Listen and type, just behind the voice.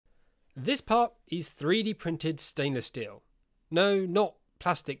This part is 3D printed stainless steel. No, not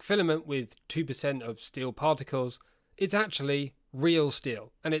plastic filament with 2% of steel particles. It's actually real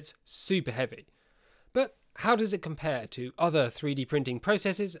steel, and it's super heavy. But how does it compare to other 3D printing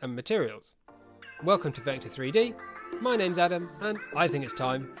processes and materials? Welcome to Vector 3D. My name's Adam, and I think it's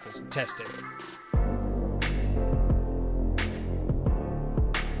time for some testing.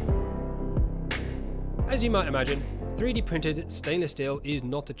 As you might imagine, 3D printed stainless steel is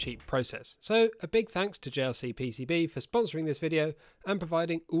not a cheap process, so a big thanks to JLC PCB for sponsoring this video and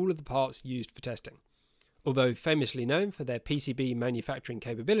providing all of the parts used for testing. Although famously known for their PCB manufacturing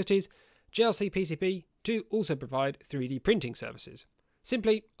capabilities, JLC PCB do also provide 3D printing services.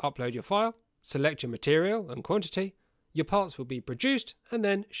 Simply upload your file, select your material and quantity, your parts will be produced and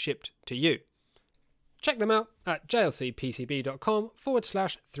then shipped to you. Check them out at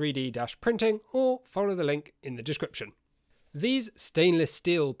jlcpcb.com/3D-printing or follow the link in the description. These stainless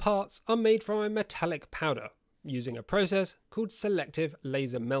steel parts are made from a metallic powder using a process called selective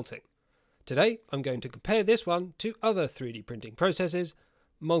laser melting. Today I'm going to compare this one to other 3D printing processes,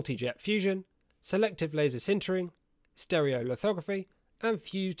 multi-jet fusion, selective laser sintering, stereolithography and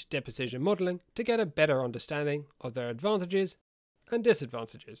fused deposition modelling to get a better understanding of their advantages and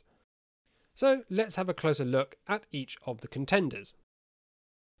disadvantages. So let's have a closer look at each of the contenders.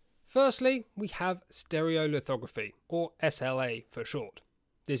 Firstly, we have stereolithography, or SLA for short.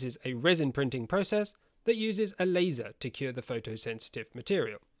 This is a resin printing process that uses a laser to cure the photosensitive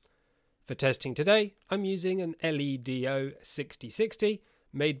material. For testing today, I'm using an LEDO 6060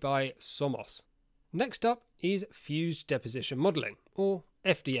 made by Somos. Next up is fused deposition modelling, or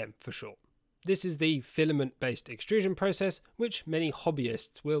FDM for short. This is the filament-based extrusion process which many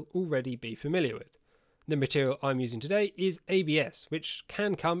hobbyists will already be familiar with. The material I'm using today is ABS, which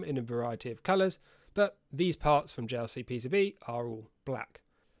can come in a variety of colours, but these parts from JLC PCB are all black.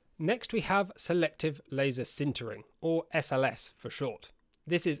 Next we have selective laser sintering, or SLS for short.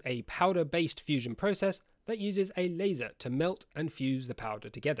 This is a powder-based fusion process that uses a laser to melt and fuse the powder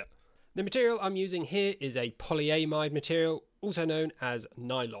together. The material I'm using here is a polyamide material, also known as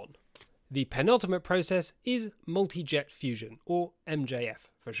nylon. The penultimate process is multi-jet fusion, or MJF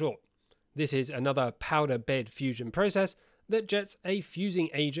for short. This is another powder bed fusion process that jets a fusing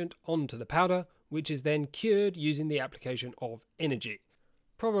agent onto the powder, which is then cured using the application of energy,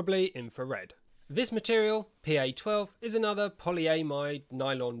 probably infrared. This material, PA12, is another polyamide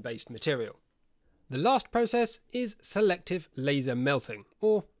nylon-based material. The last process is selective laser melting,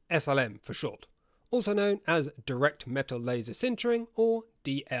 or SLM for short, also known as direct metal laser sintering, or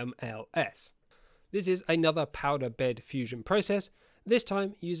DMLS. This is another powder bed fusion process, this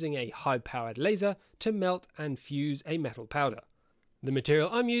time using a high-powered laser to melt and fuse a metal powder. The material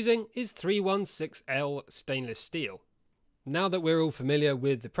I'm using is 316L stainless steel. Now that we're all familiar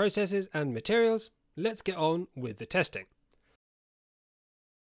with the processes and materials, let's get on with the testing.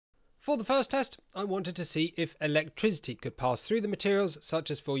 For the first test, I wanted to see if electricity could pass through the materials,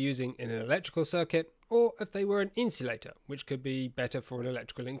 such as for using in an electrical circuit, or if they were an insulator, which could be better for an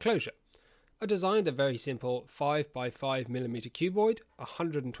electrical enclosure. I designed a very simple 5x5mm cuboid,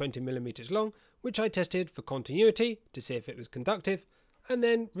 120mm long, which I tested for continuity to see if it was conductive, and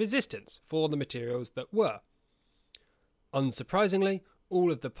then resistance for the materials that were. Unsurprisingly,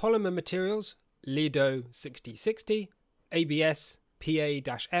 all of the polymer materials, LEDO 6060, ABS,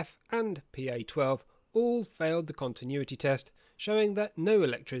 PA-F and PA12 all failed the continuity test, showing that no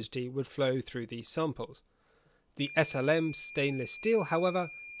electricity would flow through these samples. The SLM stainless steel, however,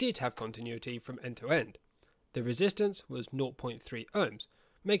 did have continuity from end to end. The resistance was 0.3 ohms,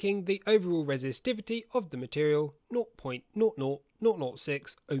 making the overall resistivity of the material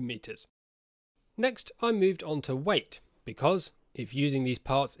 0.00006 ohm meters. Next, I moved on to weight, because if using these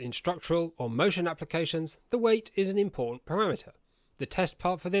parts in structural or motion applications, the weight is an important parameter. The test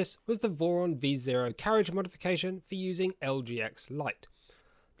part for this was the Voron V0 carriage modification for using LGX light.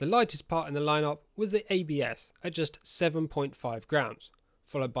 The lightest part in the lineup was the ABS at just 7.5 grams,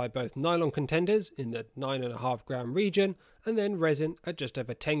 followed by both nylon contenders in the 9.5 gram region and then resin at just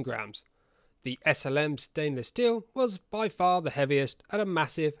over 10 grams. The SLM stainless steel was by far the heaviest at a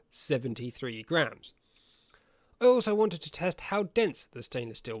massive 73 grams. I also wanted to test how dense the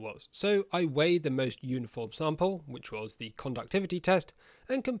stainless steel was, so I weighed the most uniform sample, which was the conductivity test,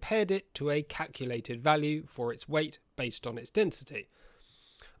 and compared it to a calculated value for its weight based on its density.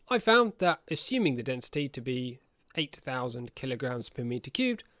 I found that, assuming the density to be 8,000 kilograms per meter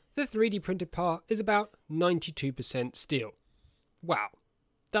cubed, the 3D printed part is about 92% steel. Wow,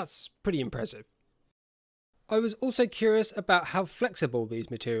 that's pretty impressive. I was also curious about how flexible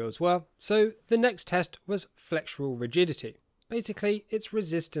these materials were, so the next test was flexural rigidity, basically its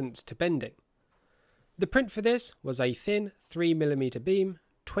resistance to bending. The print for this was a thin 3mm beam,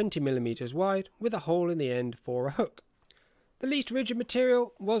 20mm wide, with a hole in the end for a hook. The least rigid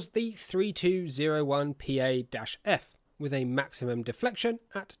material was the 3201 PA-F, with a maximum deflection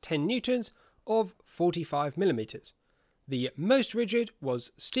at 10 newtons of 45mm. The most rigid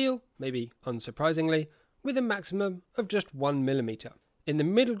was steel, maybe unsurprisingly, with a maximum of just 1mm. In the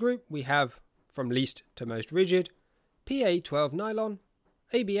middle group we have, from least to most rigid, PA12 nylon,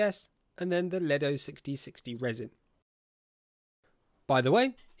 ABS, and then the Ledo 6060 resin. By the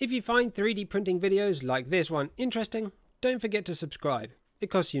way, if you find 3D printing videos like this one interesting, don't forget to subscribe. It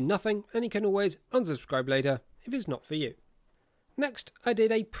costs you nothing and you can always unsubscribe later if it's not for you. Next, I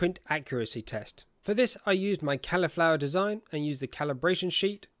did a print accuracy test. For this I used my cauliflower design and used the calibration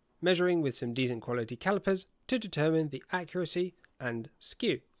sheet, measuring with some decent quality calipers to determine the accuracy and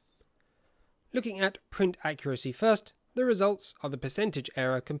skew. Looking at print accuracy first, the results are the percentage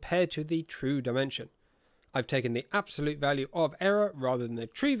error compared to the true dimension. I've taken the absolute value of error rather than the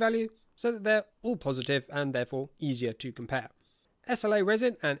true value, so that they're all positive and therefore easier to compare. SLA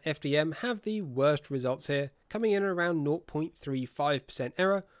resin and FDM have the worst results here, coming in around 0.35%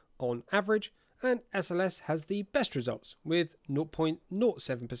 error on average, and SLS has the best results with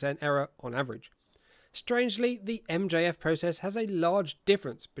 0.07% error on average. Strangely, the MJF process has a large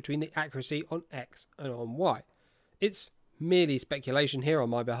difference between the accuracy on X and on Y. It's merely speculation here on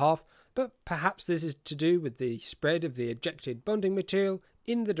my behalf, but perhaps this is to do with the spread of the ejected bonding material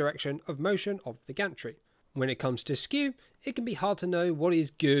in the direction of motion of the gantry. When it comes to skew, it can be hard to know what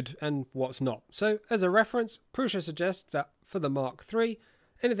is good and what's not. So as a reference, Prusa suggests that for the Mark III,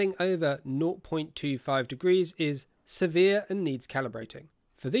 anything over 0.25 degrees is severe and needs calibrating.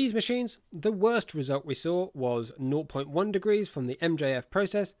 For these machines, the worst result we saw was 0.1 degrees from the MJF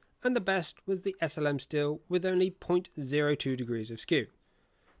process, and the best was the SLM steel with only 0.02 degrees of skew.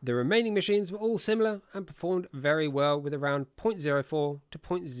 The remaining machines were all similar and performed very well with around 0.04 to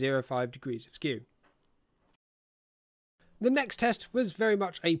 0.05 degrees of skew. The next test was very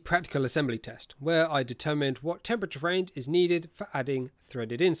much a practical assembly test, where I determined what temperature range is needed for adding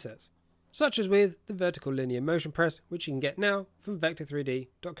threaded inserts, such as with the vertical linear motion press, which you can get now from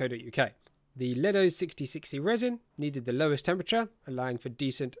vector3d.co.uk. The Ledo 6060 resin needed the lowest temperature, allowing for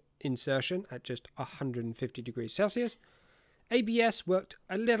decent insertion at just 150 degrees Celsius. ABS worked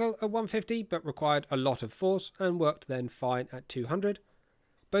a little at 150 but required a lot of force and worked then fine at 200.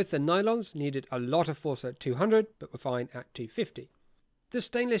 Both the nylons needed a lot of force at 200 but were fine at 250. The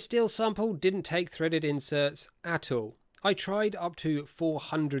stainless steel sample didn't take threaded inserts at all. I tried up to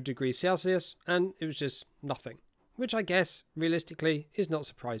 400 degrees Celsius and it was just nothing, which I guess realistically is not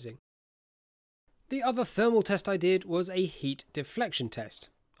surprising. The other thermal test I did was a heat deflection test.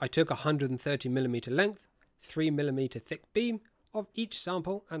 I took a 130mm length, 3mm thick beam of each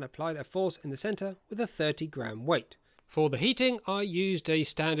sample and applied a force in the centre with a 30-gram weight. For the heating, I used a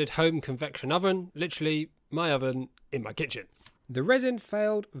standard home convection oven, literally my oven in my kitchen. The resin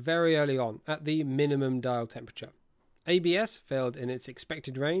failed very early on at the minimum dial temperature. ABS failed in its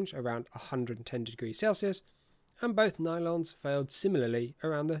expected range around 110 degrees Celsius, and both nylons failed similarly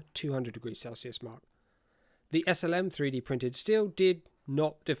around the 200 degrees Celsius mark. The SLM 3D printed steel did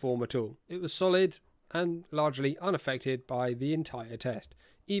not deform at all. It was solid and largely unaffected by the entire test,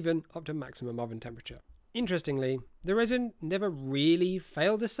 even up to maximum oven temperature. Interestingly, the resin never really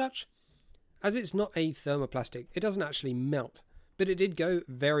failed as such. As it's not a thermoplastic, it doesn't actually melt, but it did go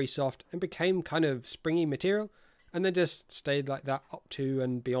very soft and became kind of springy material, and then just stayed like that up to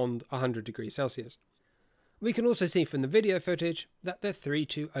and beyond 100 degrees Celsius. We can also see from the video footage that the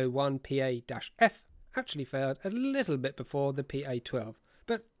 3201 PA-F actually failed a little bit before the PA12,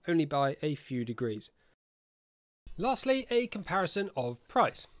 but only by a few degrees. Lastly, a comparison of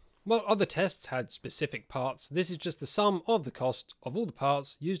price. While other tests had specific parts, this is just the sum of the cost of all the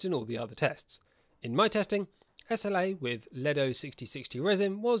parts used in all the other tests. In my testing, SLA with Ledo 6060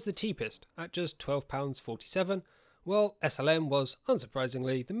 resin was the cheapest at just £12.47, while SLM was,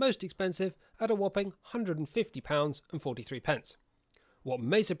 unsurprisingly, the most expensive at a whopping £150.43. What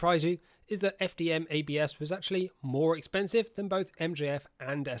may surprise you is that FDM ABS was actually more expensive than both MJF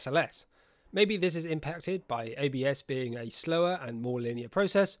and SLS. Maybe this is impacted by ABS being a slower and more linear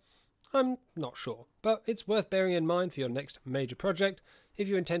process. I'm not sure, but it's worth bearing in mind for your next major project if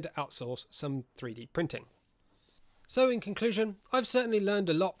you intend to outsource some 3D printing. So in conclusion, I've certainly learned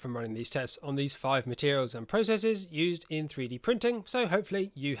a lot from running these tests on these 5 materials and processes used in 3D printing, so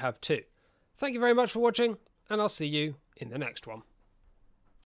hopefully you have too. Thank you very much for watching, and I'll see you in the next one.